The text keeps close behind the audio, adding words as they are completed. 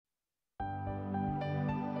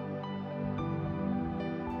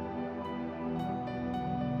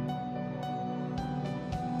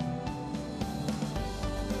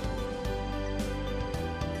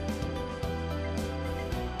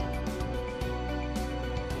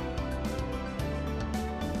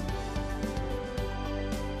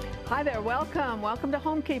Hi there, welcome. Welcome to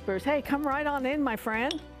Homekeepers. Hey, come right on in, my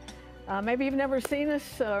friend. Maybe you've never seen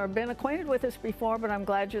us or been acquainted with us before, but I'm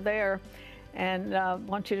glad you're there. And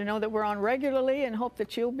want you to know that we're on regularly and hope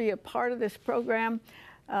that you'll be a part of this program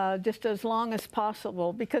just as long as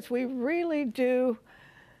possible, because we really do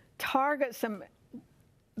target some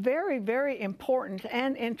very, very important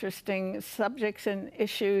and interesting subjects and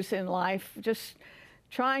issues in life, just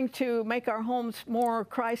trying to make our homes more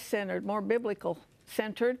Christ-centered, more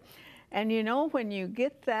biblical-centered. And you know, when you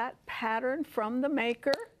get that pattern from the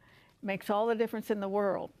Maker, it makes all the difference in the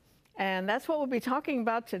world. And that's what we'll be talking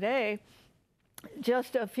about today.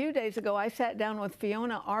 Just a few days ago, I sat down with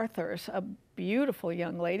Fiona, a beautiful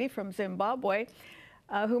young lady from Zimbabwe,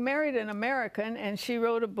 who married an American, and she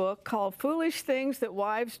wrote a book called Foolish Things That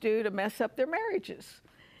Wives Do to Mess Up Their Marriages.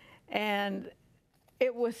 And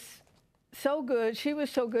it was so good. She was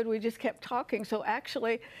so good, we just kept talking. So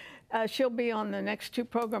actually, she'll be on the next two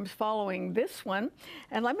programs following this one.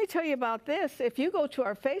 And let me tell you about this. If you go to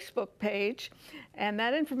our Facebook page, and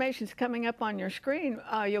that information is coming up on your screen,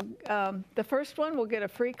 the first one will get a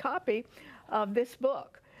free copy of this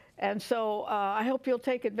book. And so I hope you'll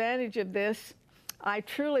take advantage of this. I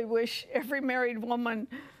truly wish every married woman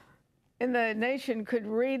in the nation could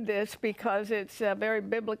read this, because it's very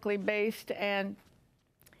biblically based, and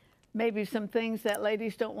maybe some things that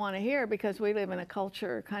ladies don't want to hear, because we live in a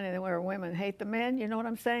culture kind of where women hate the men, you know what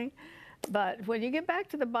I'm saying? But when you get back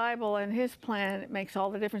to the Bible and His plan, it makes all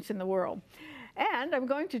the difference in the world. And I'm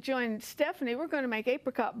going to join Stephanie. We're going to make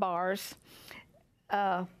apricot bars.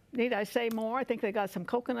 Need I say more? I think they got some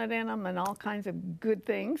coconut in them and all kinds of good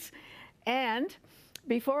things. And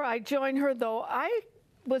before I join her, though, I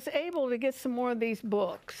was able to get some more of these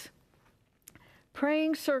books.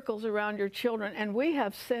 Praying circles around your children, and we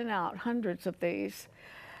have sent out hundreds of these.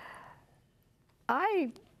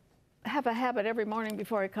 I have a habit every morning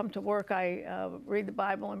before I come to work. I read the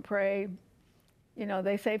Bible and pray. You know,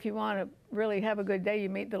 they say if you want to really have a good day, you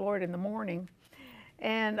meet the Lord in the morning.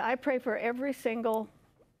 And I pray for every single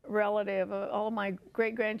relative, all of my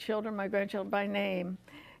great-grandchildren, my grandchildren by name,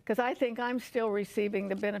 because I think I'm still receiving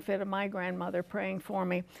the benefit of my grandmother praying for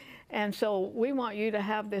me. And so we want you to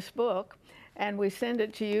have this book, and we send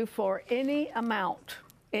it to you for any amount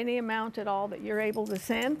at all that you're able to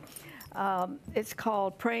send. It's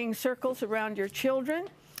called Praying Circles Around Your Children,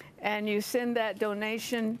 and you send that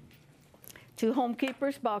donation to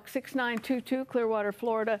Homekeepers, Box 6922, Clearwater,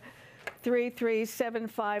 Florida,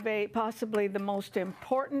 33758, possibly the most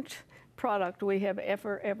important product we have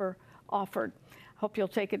ever offered. Hope you'll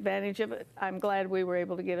take advantage of it. I'm glad we were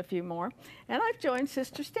able to get a few more. And I've joined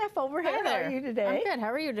Sister Steph over here. Hi there. How are you today? I'm good.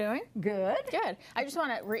 How are you doing? Good. Good. I just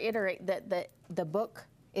want to reiterate that the book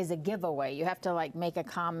is a giveaway. You have to like make a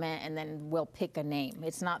comment, and then we'll pick a name.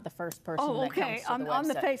 It's not the first person that comes to the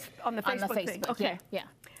website. On the Facebook thing. Okay. Yeah.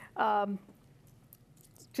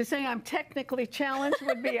 To say I'm technically challenged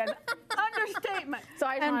would be an understatement. So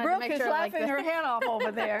I and wanted Brooke to make is sure laughing her head off over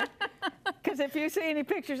there. Because if you see any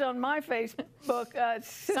pictures on my Facebook,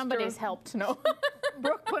 somebody's helped. No.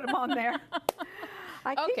 Brooke put them on there.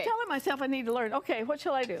 I keep telling myself I need to learn. Okay, what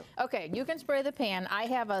shall I do? Okay, you can spray the pan. I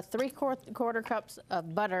have a 3/4 cups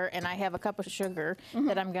of butter, and I have a cup of sugar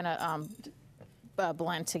that I'm going to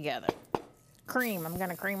blend together. Cream. I'm going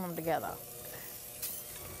to cream them together.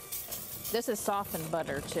 This is softened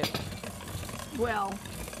butter, too. Well,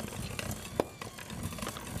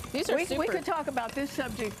 these are we could talk about this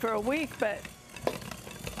subject for a week, but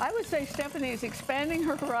I would say Stephanie is expanding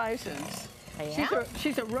her horizons. Yeah?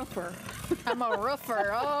 She's a roofer. I'm a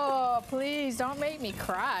roofer. Oh, please don't make me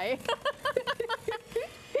cry.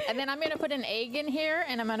 And then I'm going to put an egg in here,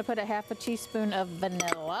 and I'm going to put a ½ teaspoon of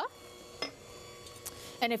vanilla.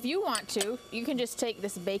 And if you want to, you can just take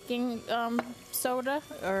this baking soda,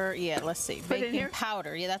 or let's see, baking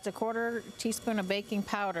powder. Yeah, that's a 1/4 teaspoon of baking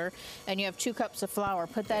powder, and you have 2 cups of flour.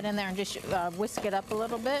 Put that in there and just whisk it up a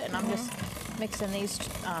little bit, and I'm just mixing these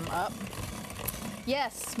up.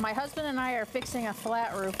 Yes, my husband and I are fixing a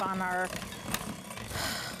flat roof on our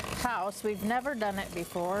house. We've never done it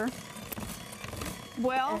before.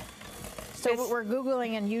 Well, so we're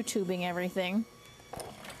Googling and YouTubing everything.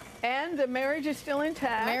 And the marriage is still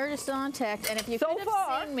intact. Marriage is still intact. And if you could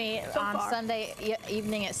have seen me on Sunday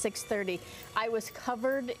evening at 6:30, I was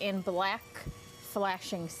covered in black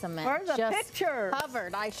flashing cement. Where's the pictures?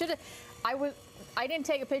 Covered. I didn't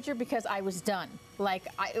take a picture because I was done. Like,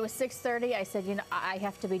 it was 6:30. I said, you know, I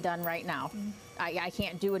have to be done right now. I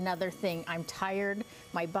can't do another thing. I'm tired.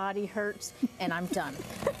 My body hurts, and I'm done.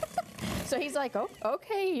 So he's like, oh,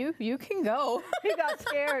 okay, you can go. He got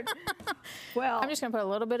scared. Well, I'm just going to put a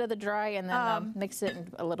little bit of the dry and then mix it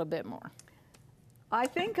in a little bit more. I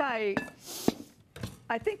think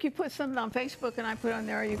you put something on Facebook and I put on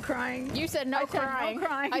there, are you crying? You said no crying. No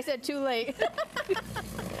crying. I said too late.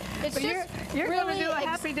 It's but just you're really going to do a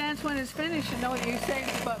happy dance when it's finished and know that you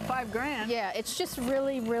saved about $5 grand. Yeah, it's just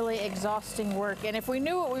really, really exhausting work. And if we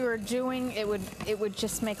knew what we were doing, it would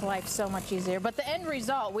just make life so much easier. But the end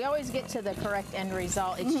result, we always get to the correct end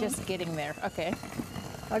result. It's just getting there. Okay.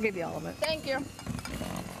 I'll give you all of it. Thank you.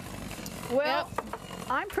 Well,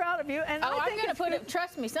 I'm proud of you. And I'm going to put it,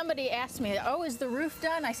 trust me, somebody asked me, oh, is the roof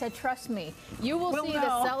done? I said, trust me. You will see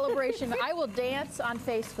the celebration. I will dance on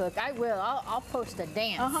Facebook. I will. I'll post a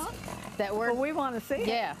dance. That we're, well, we want to see it.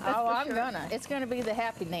 Yeah. Oh, I'm going to. It's going to be the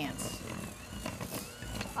happy dance.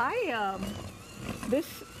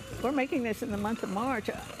 We're making this in the month of March.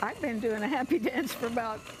 I've been doing a happy dance for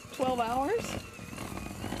about 12 hours.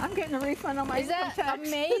 I'm getting a refund on my income tax. Is that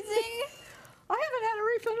amazing? I haven't had a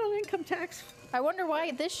refund on income tax. I wonder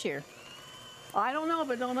why this year. I don't know,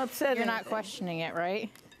 but don't upset You're not questioning it, right?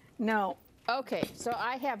 No. Okay, so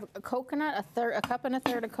I have a coconut, a cup and a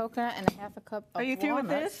third of coconut, and a half a cup of Are you through with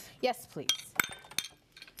this? Yes, please.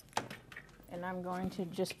 And I'm going to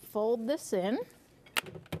just fold this in.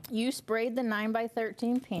 You sprayed the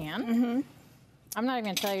 9x13 pan. I'm not even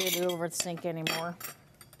going to tell you to do it over the sink anymore.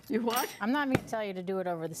 You what? I'm not even going to tell you to do it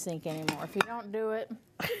over the sink anymore. If you don't do it.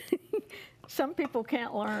 Some people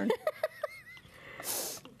can't learn.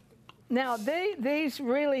 Now, these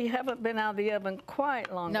really haven't been out of the oven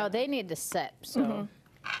quite long. No, they need to set, so.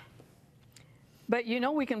 But you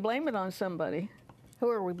know we can blame it on somebody. Who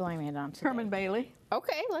are we blaming it on today? Herman Bailey.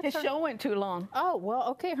 Okay, His show went too long. Oh, well,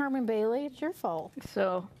 okay, Herman Bailey, it's your fault.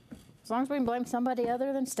 So. As long as we can blame somebody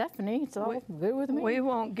other than Stephanie, it's all good with me. We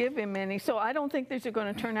won't give him any. So I don't think these are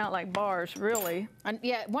going to turn out like bars, really. And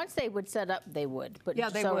yeah, once they would set up, they would. But yeah,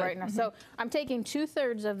 they would. Right now, so I'm taking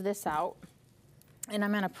 2/3 of this out, and I'm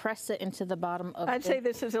going to press it into the bottom of I'd say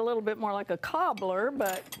this is a little bit more like a cobbler,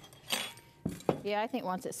 but. Yeah, I think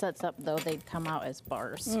once it sets up, though, they'd come out as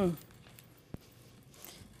bars.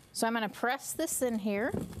 So I'm going to press this in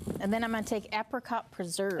here, and then I'm going to take apricot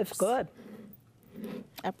preserves. It's good.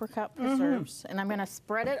 Apricot preserves, and I'm going to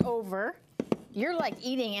spread it over. You're like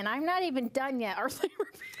eating, and I'm not even done yet.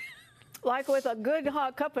 Like with a good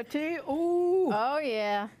hot cup of tea. Ooh. Oh,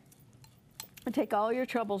 yeah. And take all your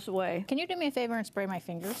troubles away. Can you do me a favor and spray my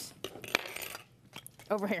fingers?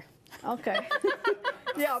 Over here. Okay.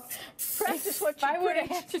 Yeah, practice what you I would have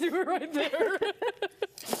had to do it right there.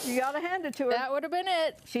 You got to hand it to her. That would have been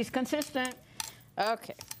it. She's consistent.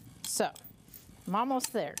 Okay, so I'm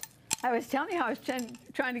almost there. I was telling you how I was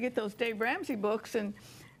trying to get those Dave Ramsey books, and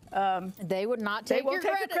they would not take your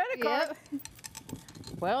credit. Credit card. Yep.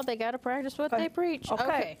 Well, they got to practice what they preach.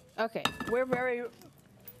 Okay. Okay. We're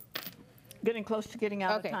getting close to getting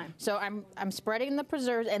out of time. So I'm spreading the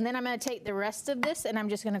preserves, and then I'm going to take the rest of this, and I'm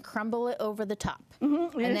just going to crumble it over the top,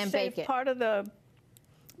 and then bake it. Part of the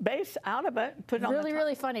base out of it. Put it on the top.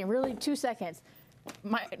 Really funny. Really, 2 seconds.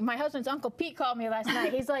 My husband's Uncle Pete called me last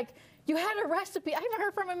night. He's like, you had a recipe. I haven't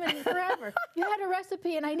heard from him in forever. You had a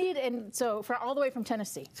recipe, and I need it. And so, all the way from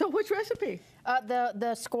Tennessee. So, which recipe?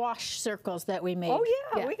 The squash circles that we made. Oh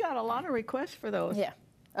yeah, we got a lot of requests for those. Yeah.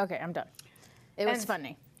 Okay, I'm done. It was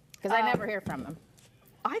funny because I never hear from him.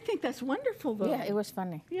 I think that's wonderful, though. Yeah, it was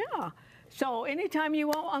funny. Yeah. So, anytime you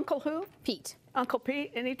want, Uncle who? Pete. Uncle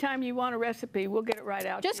Pete, anytime you want a recipe, we'll get it right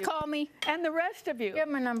out to you. Just call me. And the rest of you. Give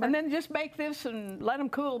my number. And then just make this and let them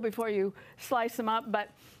cool before you slice them up.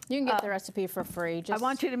 But you can get the recipe for free. I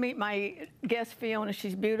want you to meet my guest, Fiona.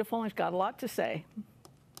 She's beautiful and she's got a lot to say.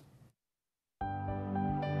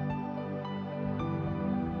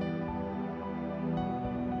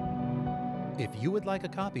 If you would like a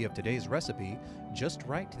copy of today's recipe, just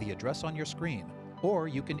write to the address on your screen, or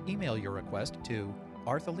you can email your request to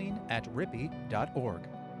arthelene@rippy.org.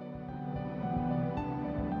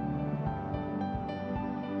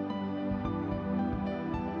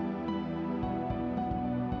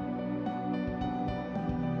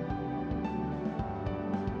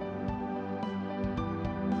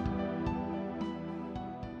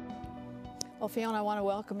 Well, Fiona, I want to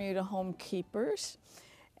welcome you to Homekeepers.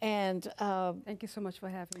 And thank you so much for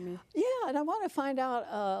having me. Yeah, and I want to find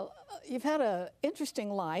out, you've had an interesting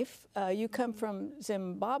life. You come from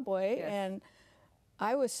Zimbabwe, Yes. and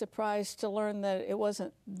I was surprised to learn that it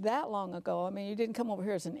wasn't that long ago. I mean, you didn't come over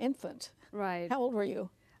here as an infant. Right. How old were you?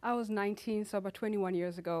 I was 19, so about 21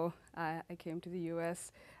 years ago, I came to the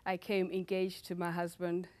U.S. I came engaged to my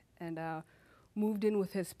husband and moved in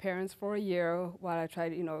with his parents for a year while I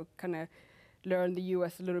tried, kind of learn the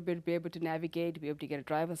U.S. a little bit, be able to navigate, to be able to get a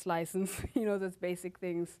driver's license, those basic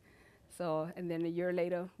things. So, and then a year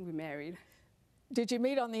later, we married. Did you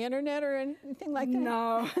meet on the internet or anything like that?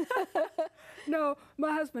 No. No,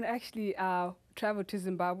 my husband actually traveled to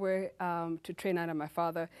Zimbabwe to train under my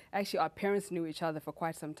father. Actually, our parents knew each other for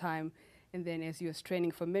quite some time. And then as he was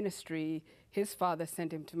training for ministry, his father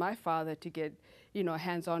sent him to my father to get, you know,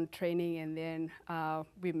 hands-on training. And then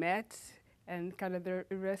we met, and kind of the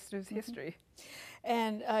rest is history.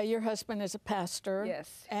 And your husband is a pastor.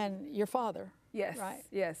 Yes. And your father. Yes. Right.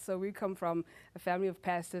 Yes. So we come from a family of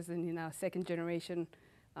pastors, and you know, second generation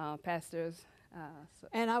pastors.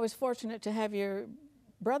 And I was fortunate to have your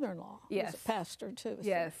brother-in-law, Yes. who's a pastor too. So,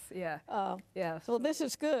 Yes. Yeah. Yeah. So this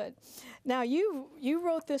is good. Now you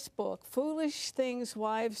wrote this book, Foolish Things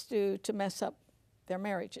Wives Do to Mess Up Their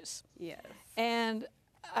Marriages. Yes. And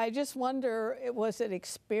I just wonder, was it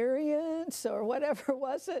experience or whatever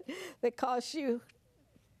was it that caused you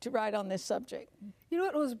to write on this subject? You know,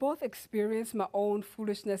 it was both experience, my own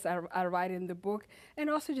foolishness I write in the book, and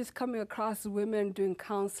also just coming across women doing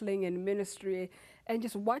counseling and ministry, and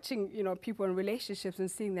just watching, you know, people in relationships and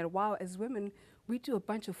seeing that, wow, as women, we do a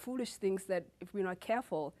bunch of foolish things that, if we're not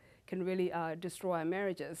careful, can really destroy our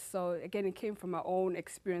marriages. So again, it came from my own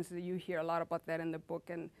experiences. You hear a lot about that in the book,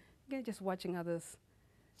 and again, just watching others.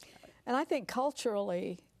 And I think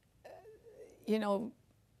culturally, you know,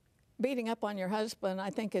 beating up on your husband, I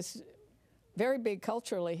think is very big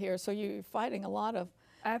culturally here. So you're fighting a lot of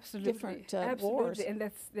different wars. And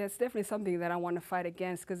that's definitely something that I want to fight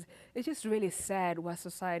against, because it's just really sad what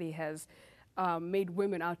society has made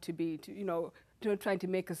women out to be, you know, trying to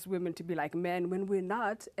make us women to be like men when we're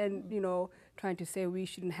not, and you know, trying to say we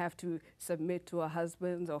shouldn't have to submit to our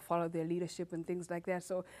husbands or follow their leadership and things like that.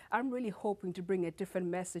 So I'm really hoping to bring a different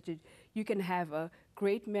message. You can have a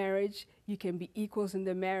great marriage, you can be equals in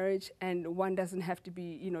the marriage, and one doesn't have to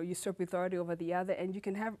be, you know, usurp authority over the other, and you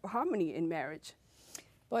can have harmony in marriage.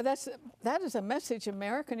 Well, that is a message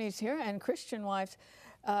America needs to hear, and Christian wives.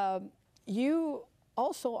 You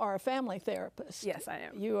also are a family therapist. Yes, I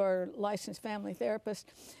am. You are a licensed family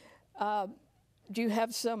therapist. Do you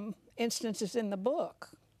have some instances in the book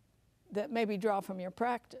that maybe draw from your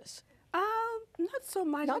practice? Not so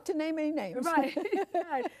much. Not to name any names. Right.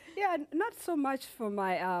 Right. Yeah, not so much from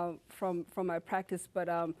my from my practice, but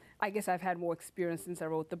I guess I've had more experience since I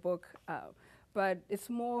wrote the book. But it's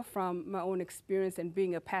more from my own experience and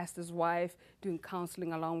being a pastor's wife, doing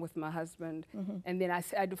counseling along with my husband. And then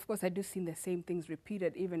of course, I do see the same things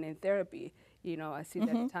repeated even in therapy. You know, I see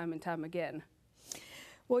that time and time again.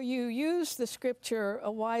 Well, you use the scripture, a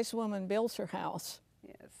wise woman builds her house,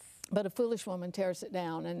 Yes. but a foolish woman tears it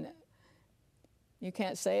down. And you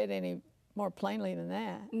can't say it any more plainly than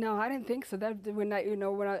that. No, I didn't think so. That when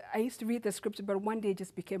I used to read the scripture, but one day it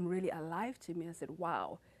just became really alive to me. I said,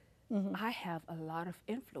 wow. I have a lot of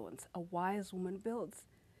influence. A wise woman builds.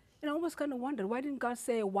 And I almost kind of wondered, why didn't God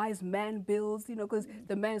say a wise man builds? You know, because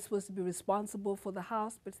the man is supposed to be responsible for the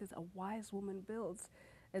house, but it says a wise woman builds.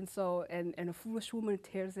 And so, and a foolish woman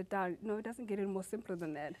tears it down. No, it doesn't get any more simpler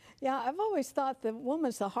than that. Yeah, I've always thought the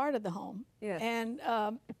woman's the heart of the home. Yes. And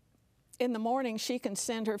in the morning, she can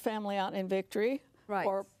send her family out in victory. Right.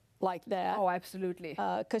 Or like that. Oh, absolutely.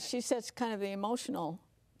 Because she sets kind of the emotional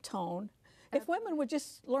tone. If women would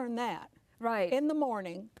just learn that Right. in the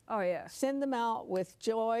morning, Oh, yeah. send them out with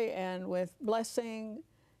joy and with blessing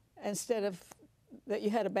instead of that you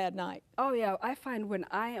had a bad night. Oh, yeah. I find when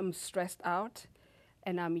I am stressed out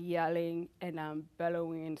and I'm yelling and I'm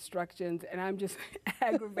bellowing instructions and I'm just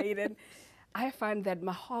aggravated, I find that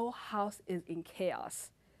my whole house is in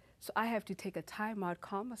chaos. So I have to take a time out,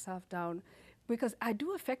 calm myself down, because I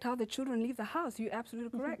do affect how the children leave the house. You're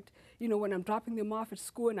absolutely correct. You know, when I'm dropping them off at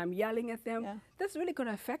school and I'm yelling at them, that's really going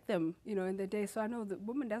to affect them, you know, in the day. So I know that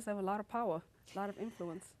woman does have a lot of power, a lot of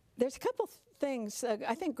influence. There's a couple things,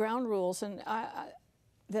 I think ground rules and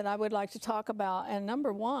that I would like to talk about. And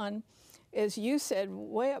number one is you said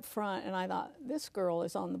way up front, and I thought, this girl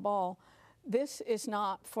is on the ball. This is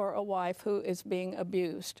not for a wife who is being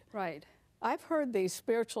abused. Right. I've heard these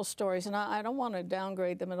spiritual stories, and I don't want to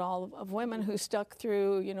downgrade them at all, of women who stuck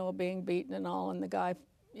through, you know, being beaten and all, and the guy,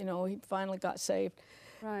 you know, he finally got saved.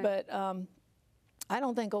 Right. But I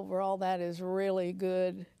don't think overall that is really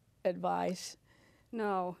good advice.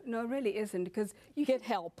 No, no, it really isn't, because you Get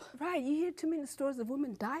help. Right, you hear too many stories of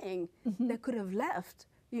women dying that could have left.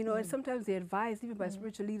 You know, and sometimes they're advised, even by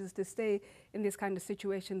spiritual leaders, to stay in this kind of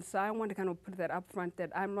situation. So I want to kind of put that up front, that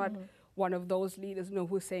I'm not one of those leaders, you know,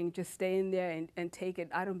 who's saying just stay in there and take it.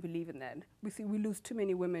 I don't believe in that. We lose too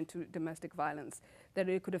many women to domestic violence, that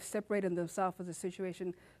they could have separated themselves from the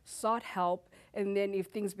situation, sought help, and then if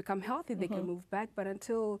things become healthy, they can move back. But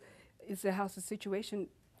until it's a house's situation,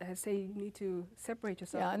 say you need to separate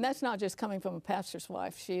yourself. Yeah, and that's not just coming from a pastor's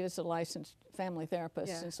wife. She is a licensed family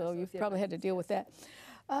therapist, Yeah, and so you've probably had to deal with that.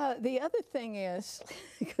 The other thing is,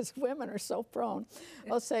 because women are so prone,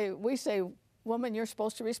 we say, woman, you're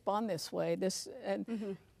supposed to respond this way,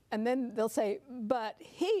 and then they'll say, but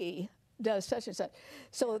he does such and such.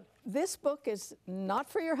 So this book is not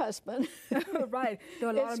for your husband. Right. There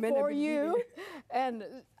are a lot it's of men for you. And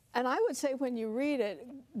I would say when you read it,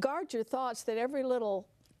 guard your thoughts that every little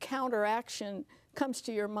counteraction comes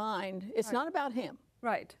to your mind. It's not about him.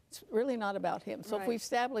 Right. It's really not about him. So if we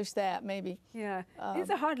establish that, maybe. Yeah.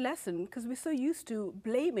 It's a hard lesson because we're so used to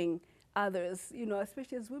blaming others, you know,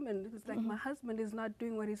 especially as women. It's like, my husband is not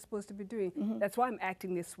doing what he's supposed to be doing. That's why I'm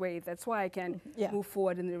acting this way. That's why I can move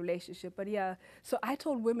forward in the relationship. But yeah, so I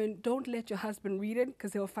told women, don't let your husband read it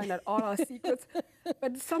because he'll find out all our secrets.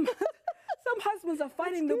 But some husbands are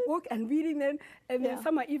finding the book and reading it, and then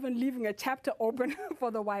some are even leaving a chapter open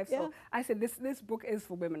for the wife. So I said, this book is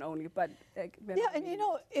for women only. But and you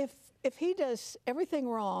know, if he does everything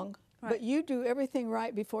wrong, but you do everything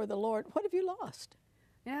right before the Lord, what have you lost?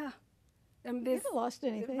 Yeah. You haven't lost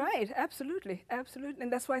anything. Right, absolutely, absolutely.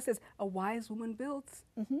 And that's why it says a wise woman builds.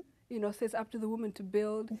 You know, it says up to the woman to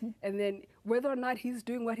build. And then whether or not he's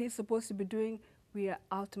doing what he's supposed to be doing, we are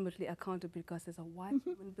ultimately accountable because there's a wise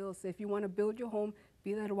woman builds. So if you want to build your home,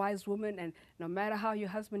 be that wise woman. And no matter how your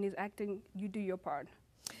husband is acting, you do your part.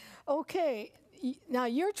 Okay. Now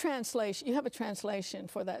your translation, you have a translation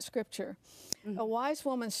for that scripture. A wise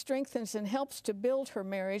woman strengthens and helps to build her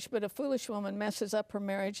marriage, but a foolish woman messes up her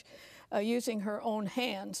marriage using her own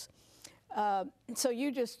hands. So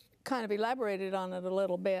you just kind of elaborated on it a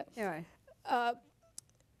little bit. Yeah.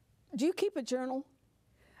 Do you keep a journal?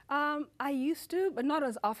 I used to, but not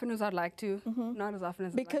as often as I'd like to. Not as often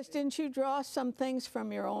as I'd like to. Because didn't you draw some things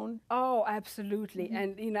from your own? Oh, absolutely.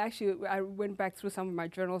 And you know, actually, I went back through some of my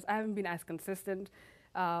journals. I haven't been as consistent.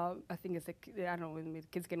 I think it's I don't know, when the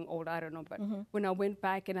kids getting old, I don't know. But when I went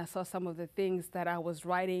back and I saw some of the things that I was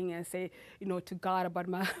writing and say, you know, to God about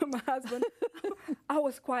my husband, I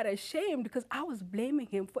was quite ashamed because I was blaming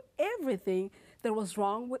him for everything that was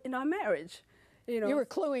wrong in our marriage. You know, you were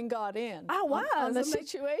cluing God in. I was. On the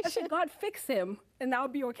situation. I said, God, fix him, and I'll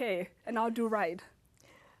be okay, and I'll do right.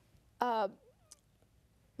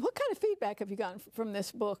 What kind of feedback have you gotten from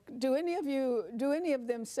this book? Do any of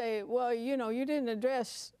them say, well, you know, you didn't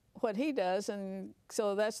address what he does, and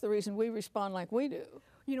so that's the reason we respond like we do?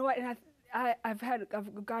 You know what? And I've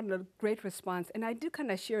gotten a great response, and I did kind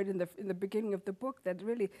of share it in the beginning of the book that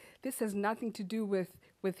really this has nothing to do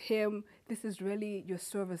with him. This is really your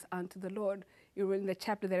service unto the Lord. You're in the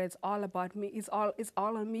chapter that it's all about me. It's all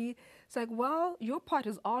on me. It's like, well, your part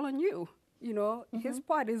is all on you. You know, his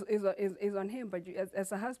part is on him, but you,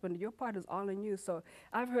 as a husband, your part is all on you. So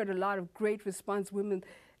I've heard a lot of great response. Women,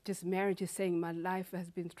 just marriages saying, my life has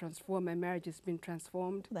been transformed, my marriage has been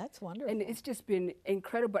transformed. That's wonderful. And it's just been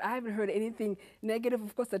incredible. I haven't heard anything negative.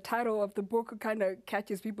 Of course, the title of the book kind of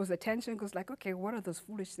catches people's attention because, like, okay, what are those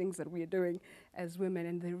foolish things that we are doing as women?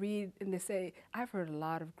 And they read and they say, I've heard a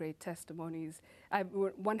lot of great testimonies.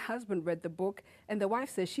 One husband read the book, and the wife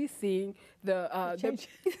says she's seeing the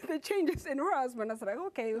changes in her husband. I was like,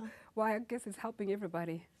 okay, well, I guess it's helping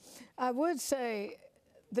everybody. I would say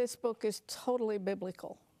this book is totally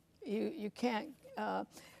biblical. You can't,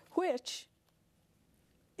 which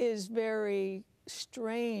is very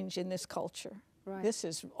strange in this culture. Right. This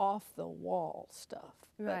is off the wall stuff.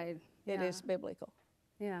 Right. It is biblical.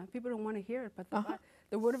 Yeah, people don't want to hear it, but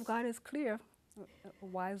the Word of God is clear. A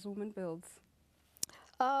wise woman builds.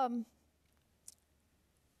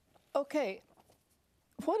 Okay,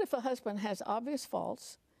 what if a husband has obvious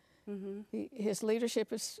faults? His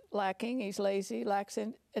leadership is lacking, he's lazy, lacks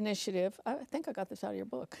initiative. I think I got this out of your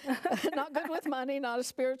book. Not good with money, not a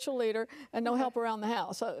spiritual leader, and no help around the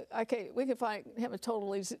house. Okay, we can find him a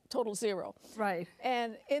total zero. Right.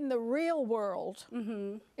 And in the real world,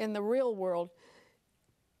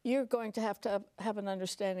 you're going to have an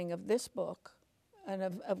understanding of this book and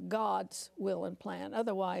of God's will and plan.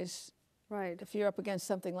 Otherwise, if you're up against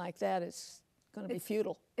something like that, it's going to be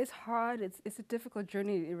futile. It's hard. It's a difficult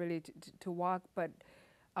journey really to walk, but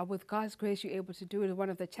with God's grace, you're able to do it. One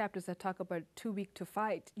of the chapters that talk about too weak to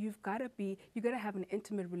fight, you got to have an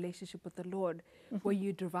intimate relationship with the Lord where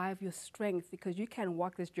you derive your strength, because you can't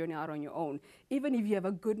walk this journey out on your own. Even if you have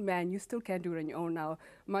a good man, you still can't do it on your own now.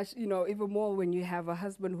 Much, you know, even more when you have a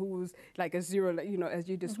husband who's like a zero, you know, as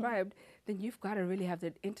you described, then you've got to really have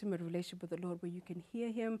that intimate relationship with the Lord where you can hear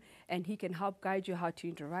him and he can help guide you how to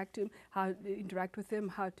interact with him,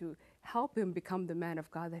 how to help him become the man of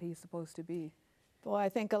God that he's supposed to be. Boy, I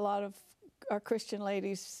think a lot of our Christian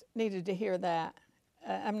ladies needed to hear that.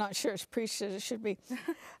 I'm not sure it's preached as it should be.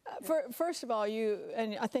 First of all,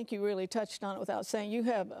 and I think you really touched on it without saying, you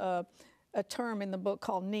have a term in the book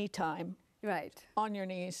called knee time. Right. On your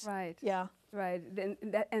knees. Right. Yeah. Right.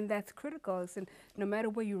 And that's critical. So no matter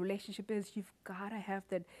what your relationship is, you've got to have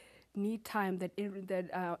that need time, that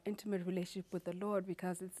intimate relationship with the Lord,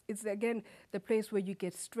 because it's again the place where you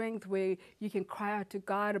get strength, where you can cry out to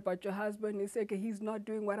God about your husband and say, okay, he's not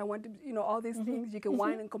doing what I want to, all these things. You can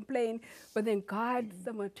whine and complain, but then God,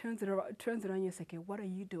 someone turns it on you and says, okay, what are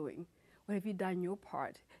you doing? What have you done your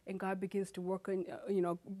part? And God begins to work on,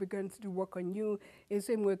 begins to work on you in the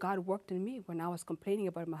same way God worked in me when I was complaining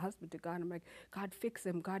about my husband to God. I'm like, God, fix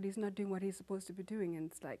him. God, he's not doing what he's supposed to be doing. And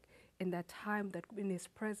it's like, in that time, that in his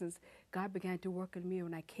presence, God began to work on me.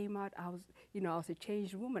 When I came out, I was a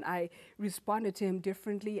changed woman. I responded to him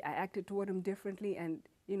differently. I acted toward him differently, and,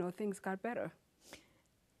 things got better.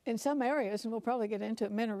 In some areas, and we'll probably get into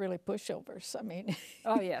it, men are really pushovers. I mean,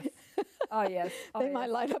 oh yes, oh yes, they might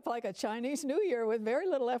light up like a Chinese New Year with very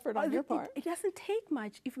little effort on your part. It doesn't take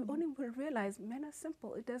much. If you only would realize, men are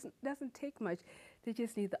simple. It doesn't take much. They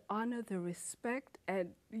just need the honor, the respect, and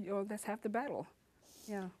that's half the battle.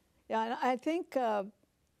 Yeah. Yeah, and I think I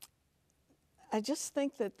just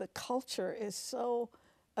think that the culture is so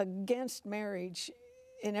against marriage,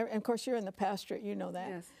 and of course you're in the pastorate, you know that.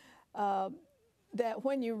 Yes. That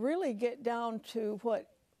when you really get down to what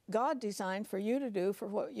God designed for you to do, for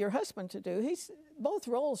what your husband to do, both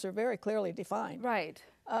roles are very clearly defined. Right.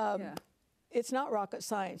 Yeah. It's not rocket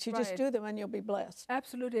science. You just do them and you'll be blessed.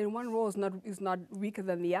 Absolutely, and one role is not weaker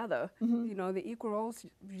than the other. The equal roles,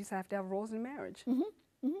 you just have to have roles in marriage.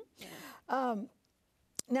 Yeah.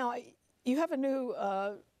 Now, you have a new,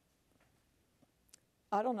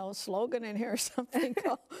 I don't know, slogan in here or something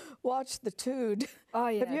called Watch the Tude. Oh,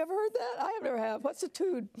 yes. Have you ever heard that? I never have. What's a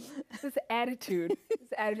tude? It's attitude.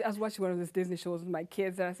 It's attitude. I was watching one of those Disney shows with my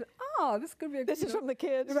kids, and I said, oh, this could be a good... This is from the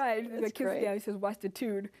kids? Right. That's the kids, great. Yeah, it says, watch the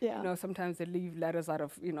tude. Yeah. Sometimes they leave letters out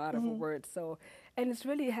of a word. So, and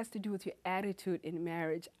it has to do with your attitude in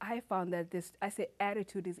marriage. I found that I say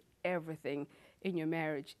attitude is everything in your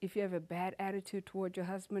marriage. If you have a bad attitude toward your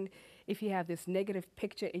husband, if you have this negative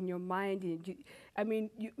picture in your mind,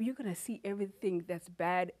 you're going to see everything that's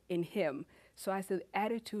bad in him. So I said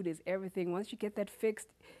attitude is everything. Once you get that fixed,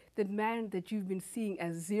 the man that you've been seeing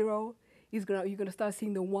as zero, you're going to start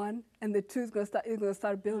seeing the one, and the two is going to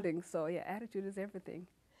start building. So yeah, attitude is everything.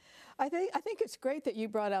 I think it's great that you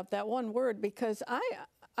brought out that one word, because I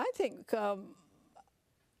think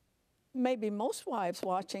maybe most wives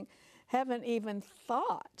watching haven't even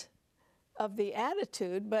thought of the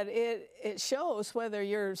attitude, but it shows whether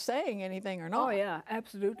you're saying anything or not. Oh yeah,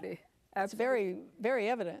 absolutely. It's very, very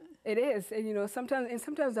evident. It is, and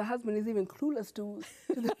sometimes the husband is even clueless to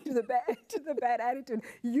the bad attitude.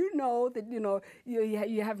 You know that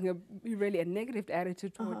you're having really a negative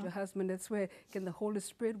attitude toward your husband. That's where the Holy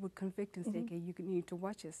Spirit would convict and say, okay, you need to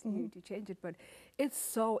watch this, you need to change it. But it's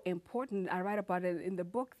so important. I write about it in the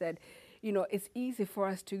book that it's easy for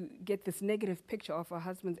us to get this negative picture of our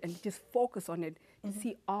husbands and just focus on it, to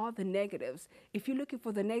see all the negatives. If you're looking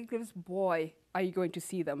for the negatives, boy, are you going to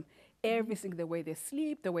see them. Everything, the way they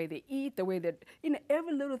sleep, the way they eat, the way that,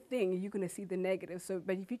 every little thing, you're going to see the negatives. So,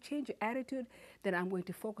 but if you change your attitude, then I'm going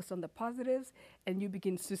to focus on the positives, and you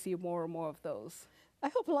begin to see more and more of those. I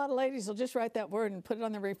hope a lot of ladies will just write that word and put it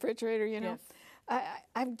on the refrigerator, Yes.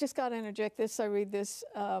 I've just got to interject this. I read this.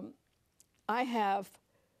 I have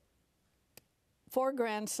 4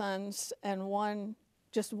 grandsons and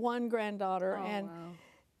just one granddaughter. Oh, and wow.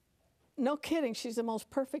 No kidding, she's the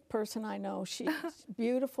most perfect person I know. She's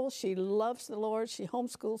beautiful. She loves the Lord. She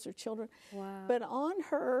homeschools her children. Wow. But on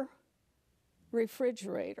her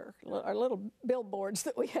refrigerator, our little billboards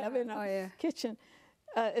that we have in our kitchen,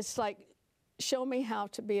 it's like, show me how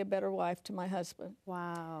to be a better wife to my husband.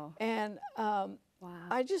 Wow. And wow.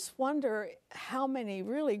 I just wonder how many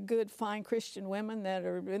really good, fine Christian women that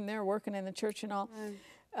are in there working in the church and all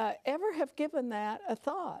ever have given that a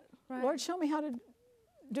thought. Right. Lord, show me how to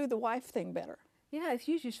do the wife thing better. Yeah, it's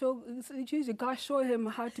usually God showing him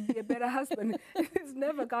how to be a better husband. It's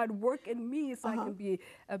never God work in me so I can be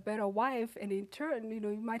a better wife, and in turn,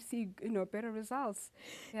 you might see better results.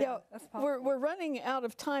 Yeah, that's powerful. We're running out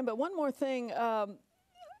of time, but one more thing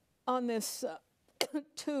on this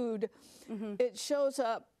tude. It shows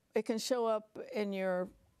up. It can show up in your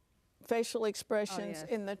facial expressions,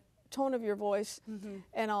 in the tone of your voice,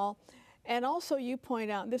 and all. And also, you point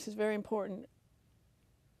out, and this is very important,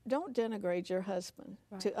 don't denigrate your husband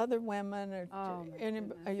to other women or,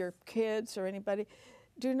 or your kids or anybody.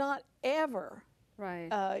 Do not ever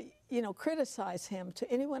right. You know, criticize him to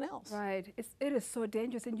anyone else. Right. It is so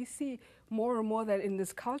dangerous. And you see more and more that in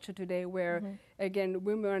this culture today where, again,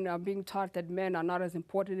 women are being taught that men are not as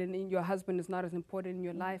important and your husband is not as important in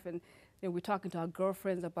your life. And you know, we're talking to our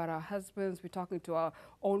girlfriends about our husbands. We're talking to our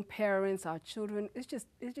own parents, our children. It's just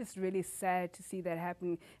really sad to see that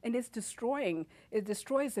happen. And it's destroying. It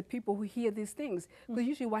destroys the people who hear these things. Because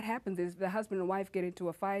usually what happens is the husband and wife get into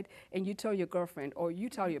a fight and you tell your girlfriend or you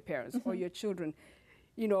tell your parents or your children,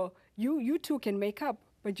 you know, you two can make up,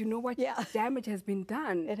 but you know what? Yeah. Damage has been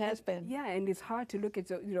done. It has been. Yeah, and it's hard to look at,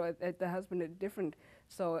 you know, at the husband at different.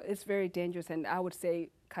 So it's very dangerous, and I would say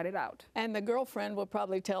cut it out. And the girlfriend will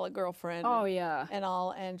probably tell a girlfriend. Oh, yeah. And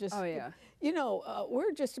all, and just. Oh, yeah. You know,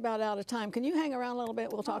 we're just about out of time. Can you hang around a little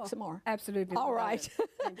bit? We'll talk some more. Absolutely. All right.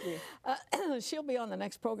 Thank you. She'll be on the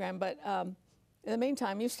next program, but in the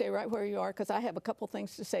meantime, you stay right where you are because I have a couple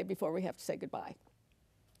things to say before we have to say goodbye.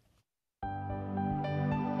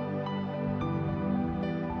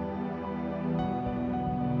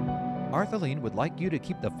 Arthelene would like you to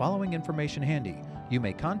keep the following information handy. You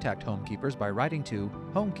may contact Homekeepers by writing to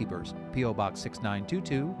Homekeepers, P.O. Box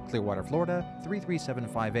 6922, Clearwater, Florida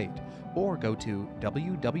 33758, or go to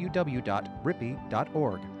www.rippy.org.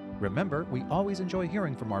 Remember, we always enjoy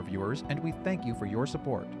hearing from our viewers, and we thank you for your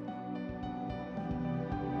support.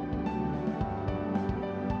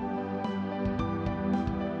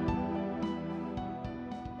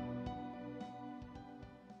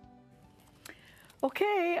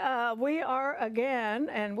 Okay, we are again,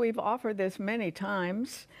 and we've offered this many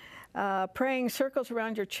times, Praying Circles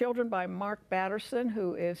Around Your Children by Mark Batterson,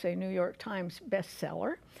 who is a New York Times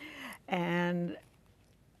bestseller. And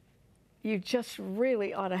you just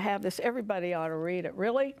really ought to have this. Everybody ought to read it,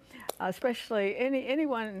 really, especially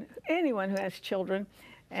anyone who has children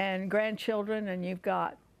and grandchildren, and you've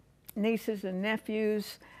got nieces and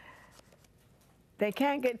nephews. They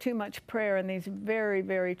can't get too much prayer in these very,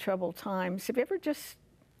 very troubled times. Have you ever just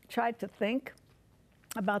tried to think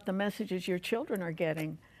about the messages your children are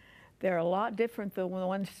getting? They're a lot different than the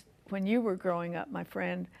ones when you were growing up, my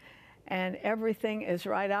friend. And everything is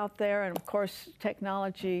right out there. And of course,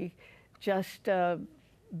 technology just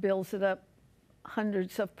builds it up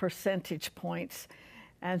hundreds of percentage points.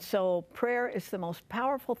 And so prayer is the most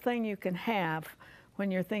powerful thing you can have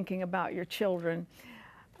when you're thinking about your children.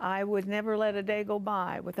 I would never let a day go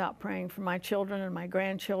by without praying for my children and my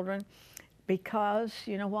grandchildren because,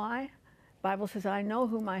 you know why? The Bible says, I know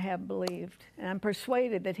whom I have believed, and I'm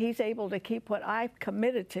persuaded that he's able to keep what I've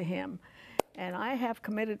committed to him. And I have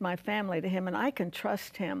committed my family to him, and I can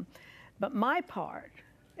trust him. But my part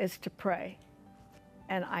is to pray,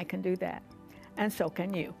 and I can do that. And so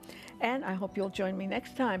can you. And I hope you'll join me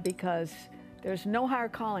next time because there's no higher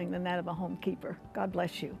calling than that of a homekeeper. God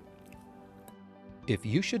bless you. If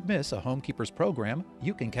you should miss a Homekeepers program,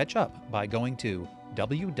 you can catch up by going to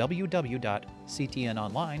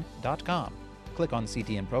www.ctnonline.com. Click on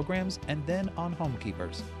CTN Programs and then on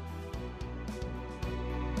Homekeepers.